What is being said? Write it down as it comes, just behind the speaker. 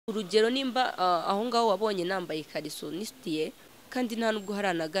urugero nimba aho ngaho wabonye nambaye ikariso n'isutiye kandi nta nubwo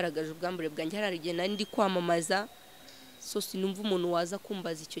haranagaragaje ubwambure bwanjye, hararigiye nari ndi kwamamaza, so sinumva umuntu waza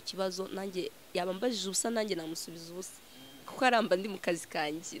kumbaza icyo kibazo, nanjye yabambajije ubusa nanjye namusubiza ubusa, kuko aramba ndi mu kazi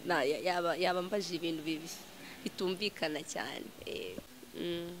kanjye, yabambajije ibintu bitumvikana cyane.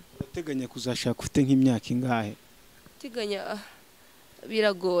 Urateganya kuzashaka ufite nk'imyaka ingahe? Teganya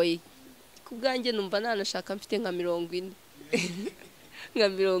biragoye, ku bwanjye numva nanashaka mfite nka 40 nka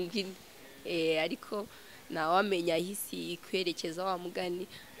 40, ariko ntawamenya ahisi kwerekeza wa mugani,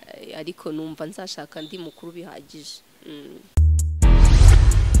 ariko numva nzashaka ndi mukuru bihagije.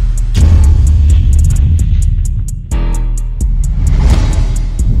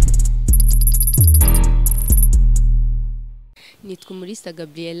 Nitwa UMURISA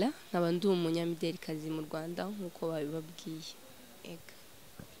GABRIELLA, nkaba ndi umunyamidelikazi mu Rwanda nkuko babibabwiye.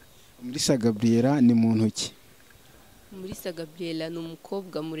 UMURISA GABRIELLA ni muntu ki? UMURISA GABRIELLA ni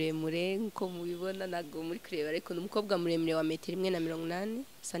umukobwa muremure nkuko mubibona, ntago muri kureba, ariko ni umukobwa muremure wa 1.80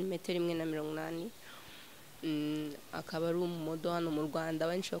 santimetero 1.80. Akaba ari umumodo hano mu Rwanda,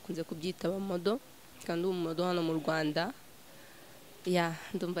 benshi bakunze kubyita abamodo, kandi umumodo hano mu Rwanda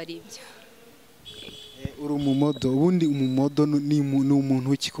ndumva ari ibyo. Uri umumodo, ubundi umumodo ni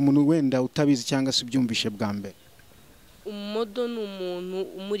umuntu ki ku muntu wenda utabizi cyangwa se ubyumvishe bwa mbere? Umumodo ni umuntu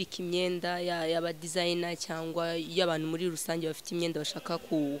umurika imyenda y'aba designer cyangwa y'abantu muri rusange bafite imyenda bashaka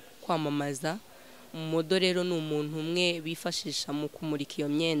kwamamaza. Umumodo rero ni umuntu umwe bifashisha mu kumurika iyo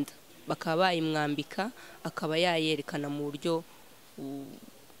myenda, bakaba bayimwambika akaba yayerekana mu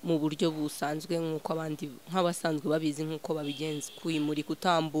buryo busanzwe nk'uko abandi nk'abasanzwe babizi nk'uko babigenza, kuyimurika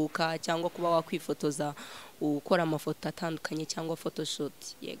utambuka cyangwa kuba wakwifotoza ukora amafoto atandukanye cyangwa photoshoot.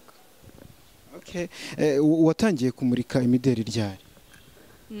 Yego. Watangiye kumurika imideli ryari?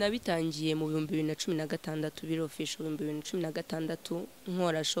 Nabitangiye mu 2016, biro official 2016,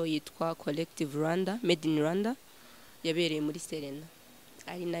 nkora show yitwa Collective Rwanda, Made in Rwanda, yabereye muri Serena,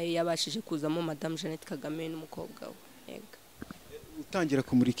 ari nayo yabashije kuzamo Madame Jeannette Kagame n'umukobwa we. Yego. Utangira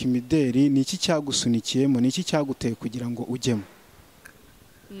kumurika imideli, ni iki cyagusunikiyemo, ni iki cyaguteye kugira ngo ujyemo?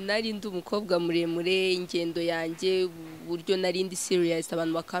 Nari ndi umukobwa muremure, ingendo yanjye buryo nari ndi serious,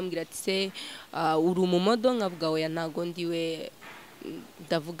 abantu bakambwira ati se uri umumodo, nkavuga oya ntago ndiwe,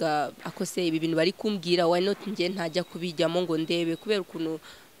 ndavuga ako se ibi bintu bari kumbwira why not nge ntajya kubijyamo ngo ndebe, kubera ukuntu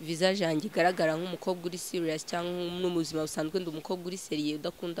visage yanjye igaragara nk'umukobwa uri serious, cyangwa n'umuzima busanzwe ndi umukobwa uri seriye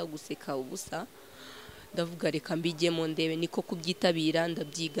udakunda guseka ubusa. Ndavuga reka mbijyemo ndebe, niko kubyitabira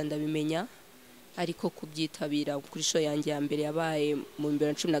ndabyiga ndabimenya, ariko kubyitabira kuri show yanjye ya mbere yabaye mu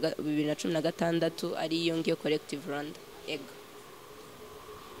 2016, ari iyo ngiyo Collective Rwanda. Yego.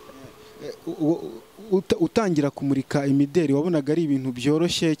 Utangira kumurika imideli wabonaga ari ibintu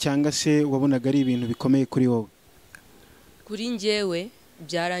byoroshye cyangwa se wabonaga ari ibintu bikomeye kuri wowe? Kuri njyewe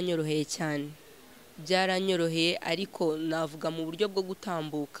byaranyoroheye cyane, byaranyoroheye, ariko navuga mu buryo bwo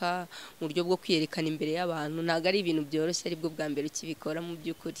gutambuka, mu buryo bwo kwiyerekana imbere y'abantu, ntago ari ibintu byoroshye, aribwo bwa mbere ukibikora mu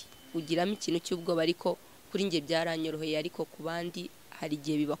by'ukuri ugiramo ikintu cy'ubwoba, ariko kuri njye byaranyoroheye, ariko ku bandi hari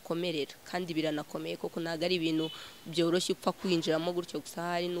igihe bibakomerera kandi biranakomeye, kuko ntago ari ibintu byoroshye upfa kwinjiramo gutyo gusa,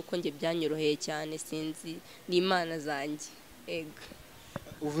 hari nuko njye byanyoroheye cyane, sinzi ni imana zanjye. Yego.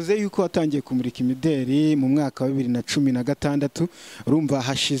 Uvuze yuko watangiye kumurika imideli mu mwaka wa 2016, urumva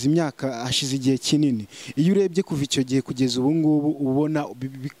hashize imyaka, hashize igihe kinini. Iyo urebye kuva icyo gihe kugeza ubu ngubu, ubona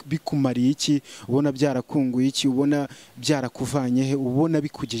bikumariye iki? Ubona byarakunguye iki? Ubona byarakuvanye he? Ubona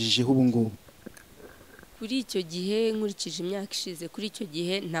bikugejejeho ubu ngubu? Kuri icyo gihe nkurikije imyaka ishize, kuri icyo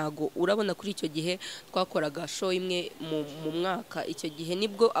gihe ntago urabona, kuri icyo gihe twakoraga show imwe mu mwaka. Icyo gihe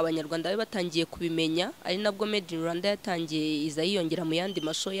nibwo abanyarwanda bari batangiye kubimenya, ari nabwo Made in Rwanda yatangiye iza yiyongera mu yandi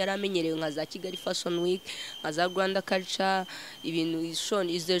mashow yari amenyerewe nka za Kigali Fashion Week, nka za Rwanda Culture, ibintu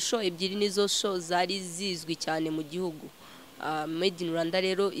izo show ebyiri nizo show zari zizwi cyane mu gihugu. Made in Rwanda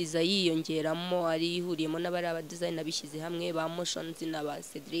rero iza yiyongeramo, ari ihuriyemo n'abari aba designer bishyize hamwe, ba Motions n'aba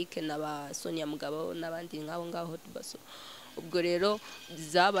Cedric n'aba Sonia Mugabo n'abandi nk'abo ngaho tubaso. Ubwo rero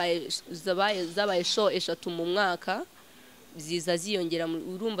zabaye show eshatu mu mwaka, ziza ziyongera,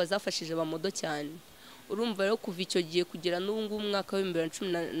 urumva zafashije abamodo cyane. Urumva rero kuva icyo gihe kugera n'ubu ngubu mwaka wa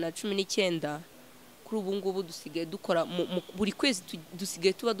 2019, kuri ubu ngubu dusigaye dukora buri kwezi,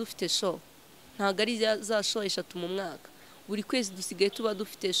 dusigaye tuba dufite show, ntago ari za show eshatu mu mwaka, buri kwezi dusigaye tuba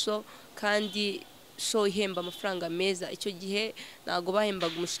dufite show, kandi show ihemba amafaranga meza. Icyo gihe ntago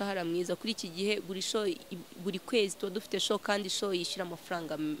bahembaga umushahara mwiza, kuri iki gihe buri kwezi tuba dufite show, kandi show yishyura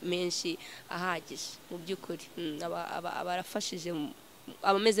amafaranga menshi ahagije mu by'ukuri, abarafashije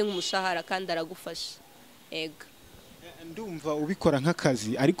abameze nk'umushahara kandi aragufasha. Ego. ndumva ubikora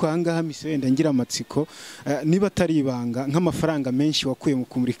nk'akazi ariko ahangaha mise wenda ngira amatsiko niba atari ibanga nk'amafaranga menshi wakuye mu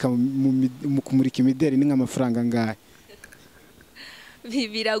kumurika imideli ni nk'amafaranga ngahe?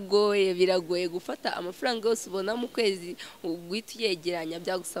 biragoye gufata amafaranga yose ubona mu kwezi guhita uyegeranya,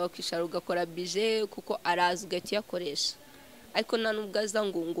 byagusaba kwishara ugakora bije kuko arazi ugahita uyakoresha. Ariko nta nubwo aza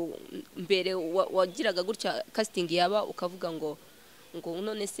ngo mbere wagiraga gutya casting yaba ukavuga ngo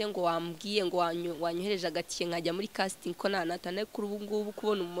none se ngo wambwiye ngo wanyohereje agatiye nkajya muri casting ko nanatane kuri ubu ngubu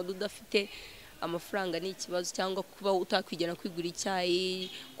kubona umumodo udafite amafaranga ni ikibazo, cyangwa kuba utakwijyana kwigura icyayi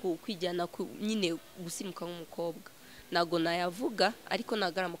kwijyana nyine gusimuka nk'umukobwa nago nayavuga. Ariko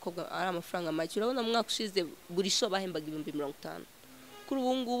nagara amakobwa ari amafaranga make. Urabona mwaka ushize buri show bahembaga 50,000. Kuri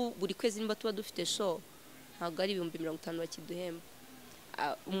ubu ngubu buri kwezi nimba tuba dufite show ntabwo ari 50,000 bakiduhemba.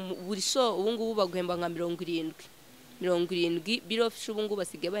 Buri show ubu ngubu baguhemba nka 70 biro ofisho ubu ngubu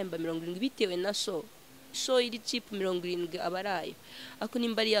basigaye bahemba 70 bitewe na show iri cheap 70 abarayo. Ako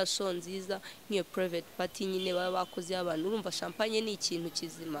nimba ari ya show nziza nk'iyo private party nyine baba bakoze y'abantu, urumva champagne ni ikintu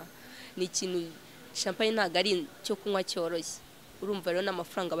kizima, ni ikintu champagne ntabwo ari cyo kunywa cyoroshye. Urumva rero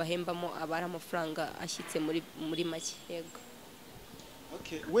n'amafaranga bahembamo abari amafaranga ashyitse muri make. Yego.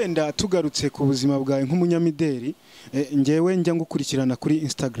 Okay, wenda tugarutse ku buzima bwawe nk'umunyamideli, ngewe njya ngukurikirana kuri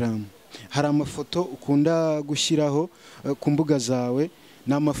Instagram. Hari amafoto ukunda gushyiraho ku mbuga zawe,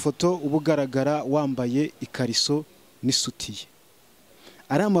 ni amafoto uba ugaragara wambaye ikariso n'isutiya.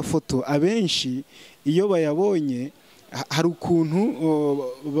 Ari amafoto abenshi iyo bayabonye hari ukuntu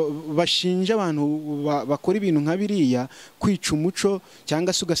bashinja abantu bakora ibintu nka biriya kwica umuco,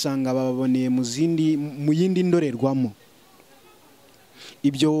 cyangwa se ugasanga bababoneye mu yindi ndorerwamo.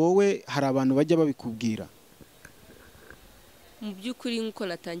 Ibyo wowe hari abantu bajya babikubwira? Mu by'ukuri nkuko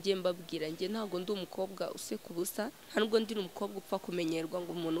natangiye mbabwira, njye ntabwo ndi umukobwa useka ubusa, nta nubwo ndi umukobwa upfa kumenyerwa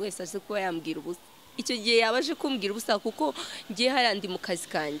ngo umuntu wese aze kuba yambwira ubusa. Icyo gihe yabaje kumbwira ubusa kuko ngiye harandi mu kazi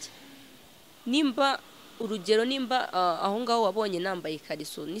kanjye. Nimba urugero nimba aho ngaho wabonye nambaye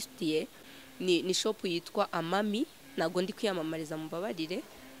ikariso n'isutiye, ni shop yitwa Amami, ntabwo ndi kwiyamamariza mu babarire,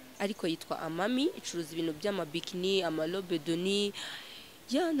 ariko yitwa Amami, icuruza ibintu by'amabikini, amalobe doni.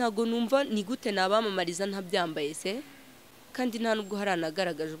 Ntabwo numva ni gute nabamamariza ntabyambaye se, kandi nta nubwo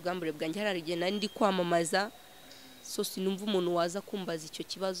haranagaragaje ubwambure bwanjye. Hararigiye nari ndi kwamamaza, so sinumva umuntu waza kumbaza icyo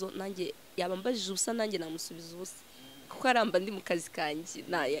kibazo, nanjye yabambajije ubusa nanjye namusubiza ubusa, kuko aramba ndi mu kazi kanjye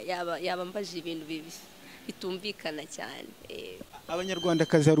yabambajije ibintu bitumvikana cyane.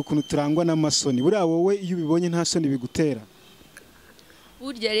 Abanyarwandakazi hari ukuntu turangwa n'amasoni, buriya wowe iyo ubibonye nta soni bigutera?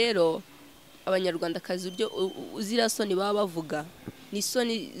 Burya rero abanyarwandakazi uzira soni baba bavuga ni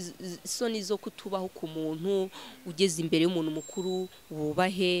soni zo kutubaho ku muntu ugeze imbere y'umuntu mukuru,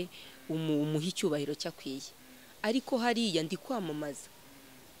 wubahe umuha icyubahiro cyakwiye. Ariko hariya ndi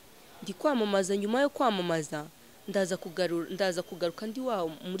kwamamaza, nyuma yo kwamamaza ndaza kugaruka ndi wa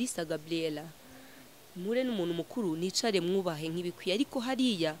UMURISA GABRIELLA, mpure n'umuntu mukuru nicare mwubahe nk'ibikwiye. Ariko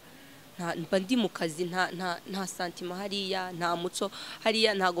hariya mba ndi mu kazi, nta santima hariya, nta muco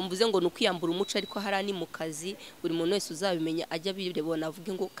hariya. Ntago mvuze ngo nukwiyambura umuco, ariko hari ni mu kazi, buri muntu wese uzabimenya ajya birebona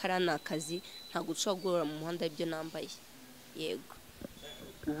avuge ngo karana akazi, ntago ushobora guhora mu muhanda ibyo nambaye. Yego.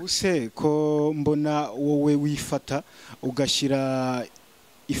 Ubu se ko mbona wowe wifata ugashyira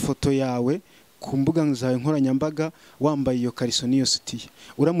ifoto yawe ku mbuga zawe nkoranyambaga wambaye iyo kariso n'iyo sutiya,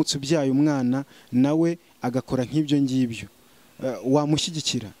 uramutse ubyaye umwana nawe agakora nk'ibyo ngibyo,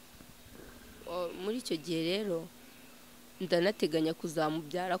 wamushyigikira? Muri icyo gihe rero ndanateganya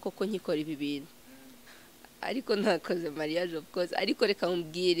kuzamubyara koko nkikora ibi bintu, ariko ntakoze mariage of course. Ariko reka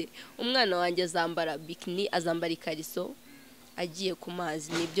mubwire, umwana wanjye azambara bikini, azambara ikariso agiye ku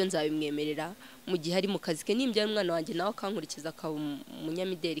mazi, nibyo nzabimwemerera mu gihe ari mu kazi ke. Nimbyara umwana wanjye nawe akankurikiza akaba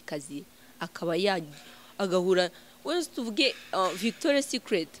umunyamideli kazi, akaba agahura wese tuvuge Victoria's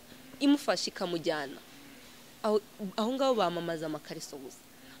Secret imufasha ikamujyana aho ngaho bamamaza amakariso gusa.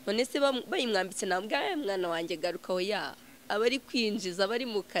 None se bayimwambitse nabwo mwana wanjye garukaho abari kwinjiza abari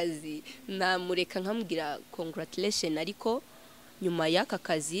mu kazi, namureka nkamubwira congratulation. Ariko nyuma y'aka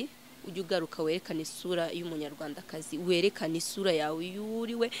kazi ujye ugaruka werekana isura y'umunyarwandakazi, werekana isura yawe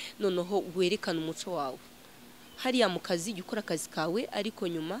yuriwe, noneho werekana umuco wawe. Hariya mu kazi jya ukora akazi kawe, ariko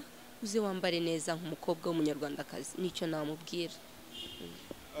nyuma uze wambare neza nk'umukobwa w'umunyarwandakazi. Nicyo namubwira.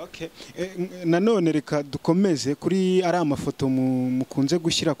 Okay. Nanone reka dukomeze kuri ari amafoto mukunze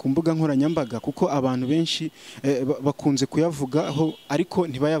gushyira ku mbuga nkoranyambaga, kuko abantu benshi bakunze kuyavugaho ariko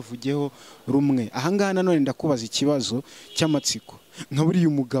ntibayavugeho rumwe. Ahangaha nanone ndakubaza ikibazo cy'amatsiko, nka buriya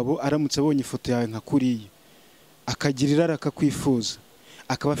umugabo aramutse abonye ifoto yawe nka kuriya akagira irara akakwifuza,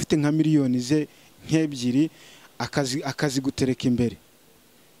 akaba afite nka miliyoni ze nk'ebyiri, akazi gutereka imbere,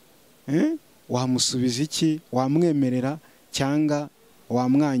 wamusubiza iki, wamwemerera cyangwa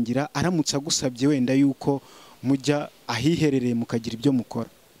wamwangira aramutse agusabye wenda yuko mujya ahiherereye mukagira ibyo mukora?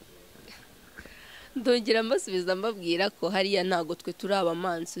 ndongera mbasubiza mbabwira ko hariya ntago twe turi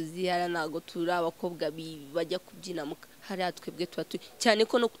abamansuzi, hariya ntago turi abakobwa bajya kubyina, hariya twebwe tuba cyane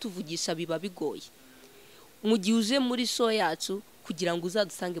ko no kutuvugisha biba bigoye. Mu gihe uje muri show yacu kugira ngo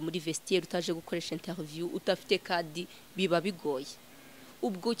uzadusange muri vestiaire utaje gukoresha interview utafite kadi biba bigoye.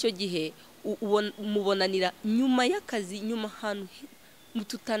 Ubwo cyo gihe mubonanira nyuma y'akazi, nyuma hano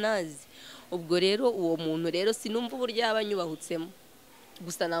mututanazi. Ubwo rero uwo muntu rero sinumva uburyo yabanyubahutsemo,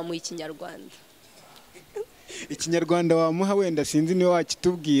 gusa namuha ikinyarwanda. Ikinyarwanda wamuha wenda sinzi niwe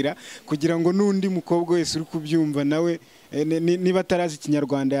wakitubwira kugira ngo n'undi mukobwa wese uri kubyumva nawe niba atarazi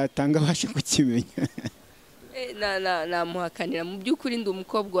ikinyarwanda yatanga abashe kukimenya. namuhakanira mu by'ukuri ndi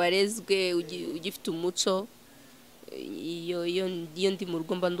umukobwa warezwe ugifite umuco. iyo ndi mu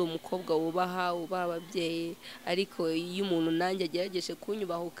rugo mba ndi umukobwa wubaha ababyeyi, ariko iyo umuntu nanjye agerageje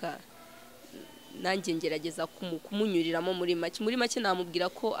kunyubahuka nanjye ngerageza kumunyuriramo muri make namubwira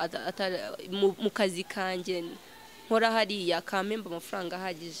ko mu kazi kanjye nkora hariya kampemba amafaranga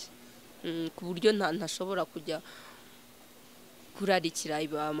ahagije, ku buryo ntashobora kujya kurarikira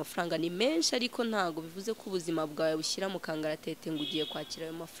amafaranga ni menshi, ariko ntago bivuze ko ubuzima bwawe bushyira mu kangaratete ngo ugiye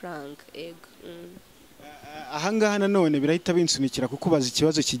kwakira ayo mafaranga. Ego. Ahangaha nanone birahita binsunikira kukubaza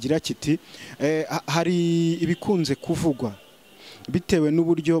ikibazo kigira kiti hari ibikunze kuvugwa bitewe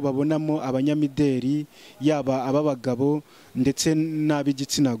n'uburyo babonamo abanyamideli, yaba ab'abagabo ndetse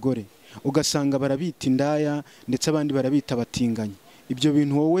n'ab'igitsina gore, ugasanga barabita indaya ndetse abandi barabita abatinganyi. Ibyo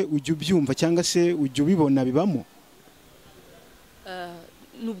bintu wowe ujya ubyumva cyangwa se ujya ubibona bibamo?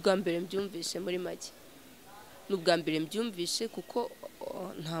 N'ubwa mbere mbyumvishe muri make, n'ubwa mbere mbyumvishe kuko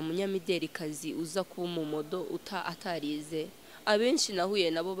nta munyamideli kazi uza kuba umumodo atarize. Abenshi nahuye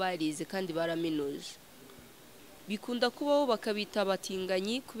nabo barize kandi baraminuje. Bikunda kubaho bakabita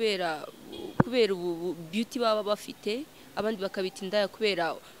abatinganyi kubera ubu beauty baba bafite, abandi bakabita indaya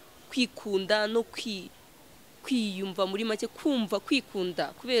kubera kwikunda no kwiyumva muri make, kumva kwikunda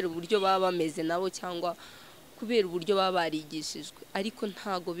kubera uburyo baba bameze nabo cyangwa kubera uburyo baba barigishijwe, ariko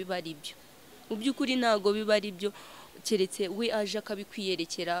ntago biba ari byo. Mu by'ukuri ntago biba ari byo, keretse we aje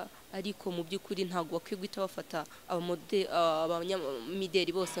akabikwiyerekera, ariko mu by'ukuri ntago bakwigwita bafata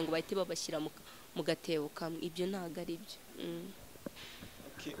abanyamideli bose ngo bahite babashyira mu gatebo kamwe. Ibyo ntago ari byo.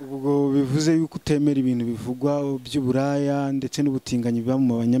 Ubwo bivuze yuko utemera ibintu bivugwa by'uburaya ndetse n'ubutinganyi biba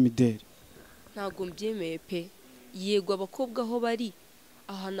mu banyamideli? Ntago mbyemeye pe. Yego abakobwa aho bari,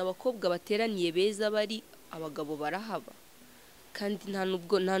 ahantu abakobwa bateraniye beza bari, abagabo barahaba, kandi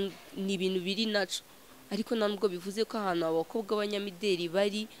ni ibintu biri naco, ariko nta nubwo bivuze ko ahantu abakobwa b'abanyamideli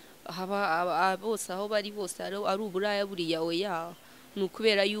bari bose aho bari bose ari uburaya buriya. Oya, ni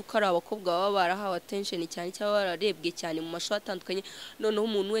ukubera yuko ari abakobwa baba barahawe attention cyane cyangwa bararebwe cyane mu mashusho atandukanye, noneho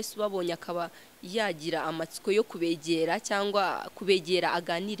umuntu wese ubabonye akaba yagira amatsiko yo kubegera cyangwa kubegera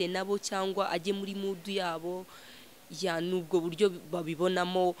aganire nabo cyangwa ajye muri mood yabo. Nubwo buryo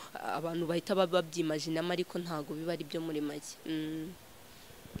babibonamo abantu bahita babyimajinamo, ariko ntago biba ari byo muri make.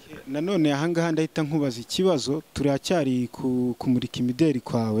 Nanone ahangaha ndahita nkubaza ikibazo, turacyari kumurika imideli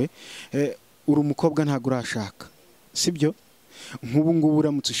kwawe. Uri umukobwa ntago urashaka, sibyo? Nk'ubu ngubu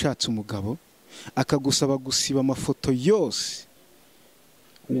uramutse ushatse umugabo akagusaba gusiba amafoto yose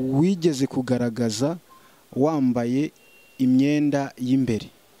wigeze kugaragaza wambaye imyenda y'imbere,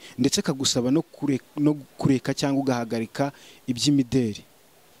 ndetse akagusaba no kureka cyangwa ugahagarika iby'imideli,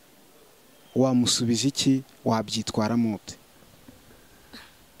 wamusubiza iki? Wabyitwaramo ute?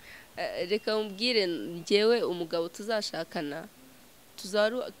 Reka mubwire njyewe umugabo tuzashakana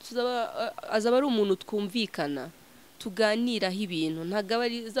azaba ari umuntu twumvikana, tuganiraho ibintu, ntabwo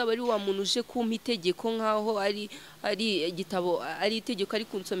azaba ari wa muntu uje kumpa itegeko nk'aho ari igitabo, ari itegeko ari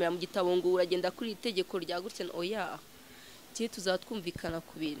kunsomera mu gitabo ngo uragenda kuri itegeko rya gutya. Oya, tuzaba twumvikana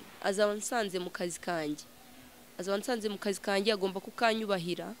ku bintu. Azaba nsanze mu kazi kanjye, agomba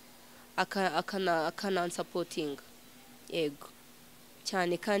kukanyubahira akanansapotinga. Yego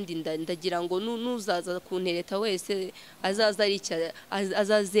cyane, kandi ndagira ngo nuzaza kuntereta wese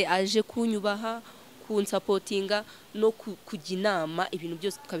azaze aje kunyubaha, kunsapotinga no kujya inama, ibintu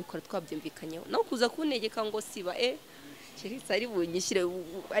byose tukabikora twabyumvikanyeho. No kuza kuntegeka ngo siba keretse ari bunyishyire,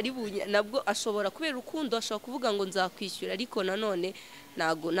 nabwo ashobora kubera urukundo ashobora kuvuga ngo nzakwishyura, ariko nanone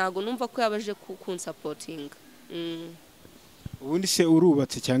ntago numva ko yabaje kunsapotinga. Ubundi se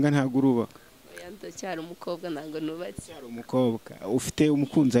urubatse cyangwa ntago urubaka? Ndacyari umukobwa, ntago nubatse. Cyari umukobwa ufite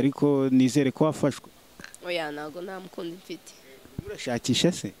umukunzi, ariko nizere ko wafashwe. Oya, ntago nta mukunzi mfite.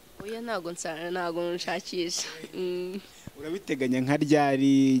 Urashakisha se? Oya, ntago nshakisha. urabiteganya nka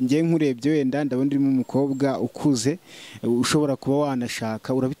ryari? Njye nkurebye wenda ndabona urimo umukobwa ukuze ushobora kuba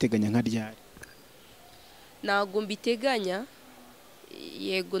wanashaka, urabiteganya nka ryari? Ntabwo mbiteganya,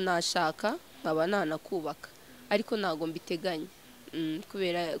 yego nashaka nkaba nanakubaka, ariko ntabwo mbiteganya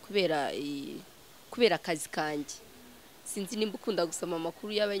kubera akazi kanjye. Sinzi nimba ukunda gusoma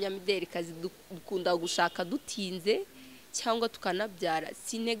amakuru y'abanyamideli kazi, dukunda gushaka dutinze cyangwa tukanabyara.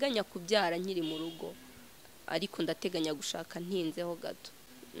 Sinteganya kubyara nkiri mu rugo, ariko ndateganya gushaka ntinzeho gato.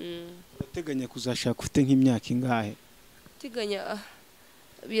 Urateganya kuzashaka ufite nk'imyaka ingahe? Teganya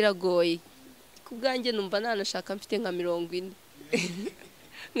biragoye ku bwanjye, numva nanashaka mfite nka 40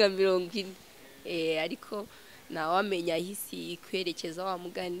 nka 40, ariko ntawamenya ahisi kwerekeza wa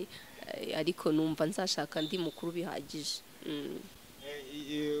mugani, ariko numva nzashaka ndi mukuru bihagije.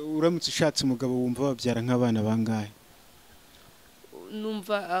 Uramutse ushatse umugabo wumva wabyara nk'abana bangahe?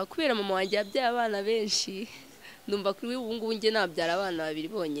 Numva kubera mama wanjye yabyaye abana benshi, numva kuri ubu ngubu njye nabyara abana 2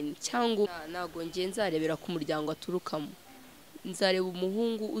 bonyine, cyangwa ntago njye nzarebera ku muryango aturukamo. Nzareba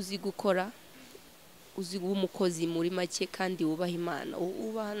umuhungu uzi gukora, uzi w'umukozi muri make, kandi wubaha Imana,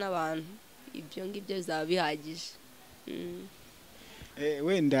 ubaha n'abantu. Ibyo ngibyo bizaba bihagije.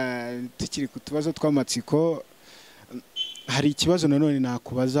 Wenda tukiri ku tubazo tw'amatsiko, hari ikibazo nanone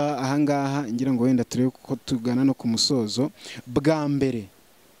nakubaza ahangaha, ngira ngo wenda turebe ko tugana no ku musozo. Bwa mbere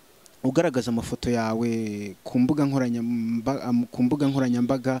ugaragaza amafoto yawe ku mbuga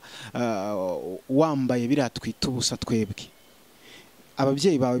nkoranyambaga wambaye biriya twita ubusa twebwe,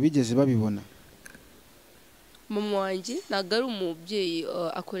 ababyeyi bawe bigeze babibona? Mama wanjye ntabwo ari umubyeyi,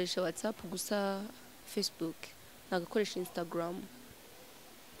 akoresha WhatsApp gusa, Facebook ntabwo akoresha Instagram.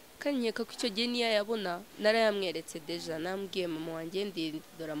 Kandi nkeka ko icyo gihe niyo yabona narayamweretse deja, nambwiye mama wanjye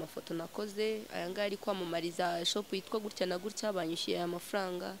dore amafoto nakoze, aya ngaya ari kwamamariza shop yitwa gutya na gutya, banyishyuye aya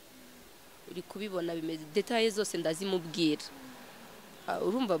mafaranga, uri kubibona bimeze, details zose ndazimubwira.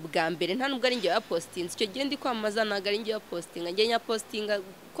 Urumva bwa mbere nta nubwo ari njye yapostinze, icyo gihe ndi kwamamaza ntabwo ari njye yapostinga, njye nyapostinga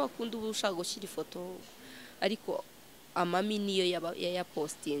ko akunda ubu ushaka gushyira ifoto, ariko amami niyo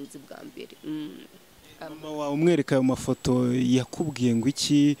yapostinze bwa mbere. Mama wawe umwereka ayo mafoto yakubwiye ngo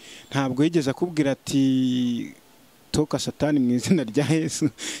iki? Ntabwo yigeze akubwira ati toka satani mu izina rya Yesu,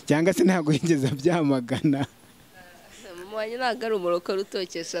 cyangwa se ntabwo yigeze abyamagana? Mama wanjye ntabwo ari umurokore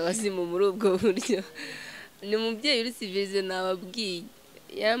utokesha abazimu muri ubwo buryo, ni umubyeyi uri civilize. Nababwiye,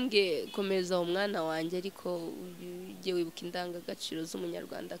 yambwiye komeza umwana wanjye, ariko ujye wibuka indangagaciro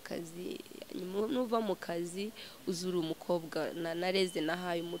z'umunyarwandakazi, nuva mu kazi uzuri umukobwa nareze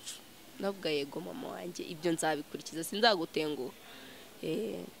nahaye umuco. Navuga yego mama wanjye, ibyo nzabikurikiza, sinzagutenguha.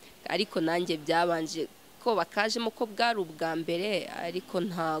 Ariko nanjye byabanje ko bakajemo ko bwari ubwa mbere, ariko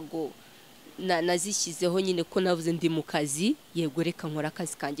ntago nazishyizeho nyine ko navuze ndi mu kazi, yego reka nkora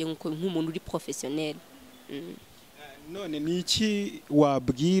akazi kanjye nk'umuntu uri professionnel. None ni iki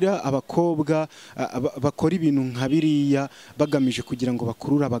wabwira abakobwa bakora ibintu nka biriya bagamije kugira ngo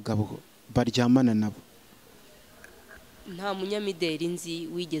bakurure abagabo baryamana nabo? Nta munyamideli nzi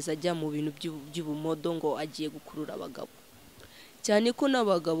wigeze ajya mu bintu by'ubumodo ngo agiye gukurura abagabo, cyane ko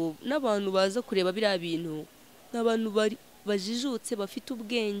n'abagabo n'abantu baza kureba biriya bintu n'abantu bajijutse bafite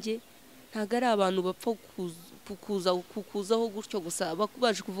ubwenge, ntago ari abantu bapfa kukuzaho gutyo gusa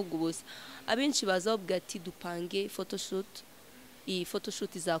baje kuvuga ubusa. Abenshi baza bavuga ati dupange photoshoot, iyi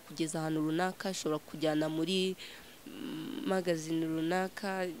photoshoot izakugeza ahantu runaka, ishobora kujyana muri magazine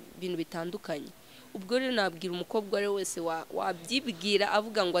runaka, ibintu bitandukanye. Ubwo rero nabwira umukobwa ari wese wabyibwira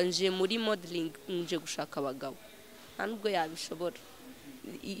avuga ngo nje muri modeling, nje gushaka abagabo, nta nubwo yabishobora.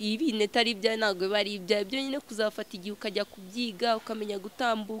 Ibi netari ibya ntabwo bari ibya byo nyine, kuzafata igihe ukajya kubyiga, ukamenya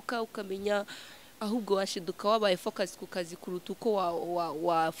gutambuka, ukamenya, ahubwo washiduka wabaye focus ku kazi kuruta uko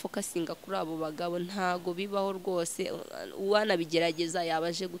wa focusinga kuri abo bagabo. Ntago bibaho rwose, uwanabigerageza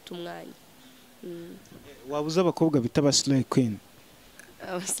yabaje guta umwanya. Wabuze abakobwa bita ba slay queen?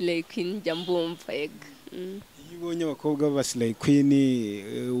 Slay queen njya mbumva yega. Iyo ubonye abakobwa ba slay queen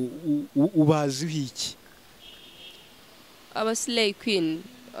ubaziho iki? Aba slay queen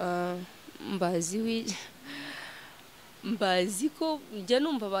mbazi ko njya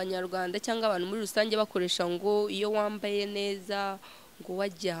numva abanyarwanda cyangwa abantu muri rusange bakoresha ngo iyo wambaye neza, ngo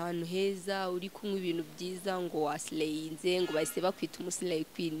wajya ahantu heza, uri kunywa ibintu byiza, ngo waslayinze, ngo bahise bakwita umuslay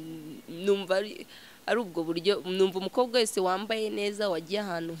queen. Numva ari ubwo buryo. Numva umukobwa wese wambaye neza, wagiye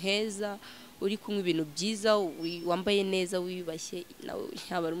ahantu heza, uri kunywa ibintu byiza, wambaye neza, wiyubashye, nawe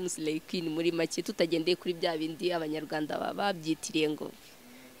yaba ari umuslay queen muri make, tutagendeye kuri bya bindi abanyarwanda babyitiriye ngo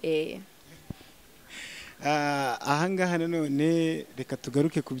ahangaha nanone reka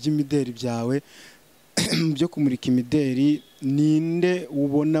tugaruke ku by'imideli byawe. byo kumurika imideri ninde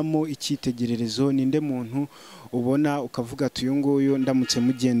ubonamo icyitegererezo, ninde muntu ubona ukavuga ati uyu nguyu ndamutse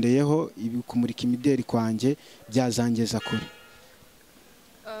mugendeyeho ibi kumurika imideri kwanjye byazangeza kure?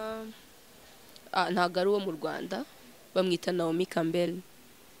 Ntabwo ari uwo mu Rwanda, bamwita Naomi Campbell.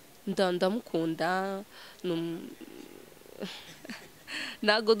 Ndamukunda,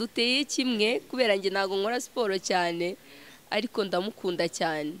 ntago duteye kimwe kubera njye ntago nkora siporo cyane, ariko ndamukunda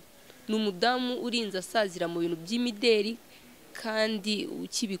cyane. Ni umudamu urinze asazira mu bintu by'imideri kandi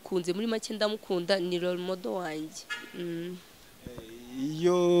ukibikunze. Muri make ndamukunda, ni role model wanjye.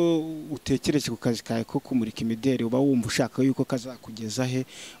 Iyo utekereje ku kazi kawe ko kumurika imideri uba wumva ushaka yuko kazakugeza he?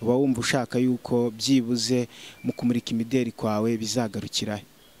 Uba wumva ushaka yuko byibuze mu kumurika imideri kwawe bizagarukira he?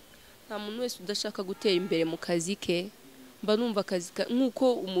 Nta muntu wese udashaka gutera imbere mu kazi ke. Mba numva akazi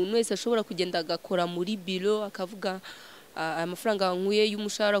nk'uko umuntu wese ashobora kugenda agakora muri biro akavuga amafaranga nkuye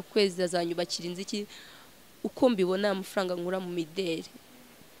y'umushahara ku kwezi azanyubakira inzu iki. Uko mbibona amafaranga nkura mu mideri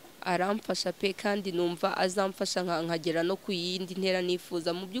aramfasha pe, kandi numva azamfasha nkagera no ku yindi ntera nifuza.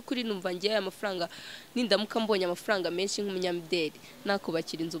 Mu by'ukuri numva ngiye aya mafaranga nindamuka mbonye amafaranga menshi nk'umunyamideri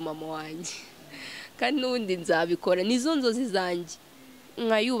nakubakira inzu mama wanjye kandi n'ubundi nzabikora. Nizo nzozi zanjye,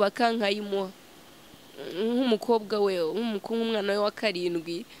 nkayubaka nkayimuha nk'umukobwa we, nk'umwana we wa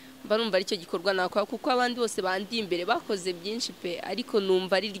 7. Mba numva aricyo gikorwa nakora, kuko abandi bose bandi imbere bakoze byinshi pe, ariko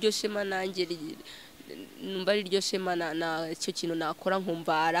numva ari ryo shema nanjye, numva ari ryo shema na cyo kintu nakora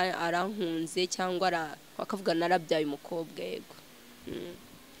nkumva arankunze cyangwa akavuga narabyaye umukobwa. Yego.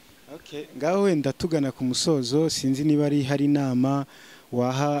 Okay, ngaho wenda tugana ku musozo, sinzi niba hari inama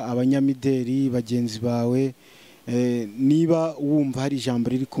waha abanyamideri bagenzi bawe, niba wumva hari ijambo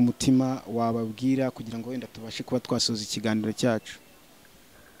riri ku mutima wababwira kugira ngo wenda tubashe kuba twasoza ikiganiro cyacu.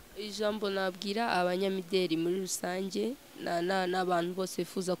 Ijambo nabwira abanyamideri muri rusange n'abantu bose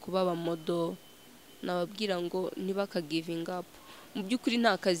bifuza kuba abamodo, nababwira ngo ntibakagiving up. Mu by'ukuri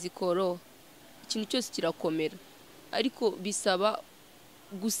nta kazi koroha, ikintu cyose kirakomera, ariko bisaba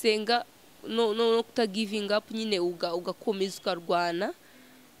gusenga no kutagiving up nyine, ugakomeza ukarwana,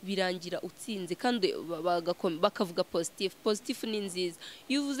 birangira utsinze. Kandi bakavuga positive ni nziza.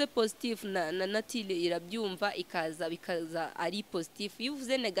 Iyo uvuze positive na tile irabyumva bikaza ari positive. Iyo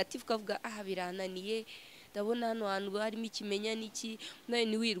uvuze negative ukavuga birananiye, ndabona hano hantu harimo ikimenya n'iki, nawe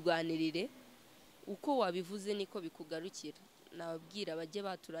ntiwirwanirire. Uko wabivuze niko bikugarukira. Nababwira bajye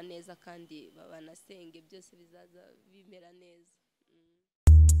batura neza kandi banasenge, byose bizaza bimera neza.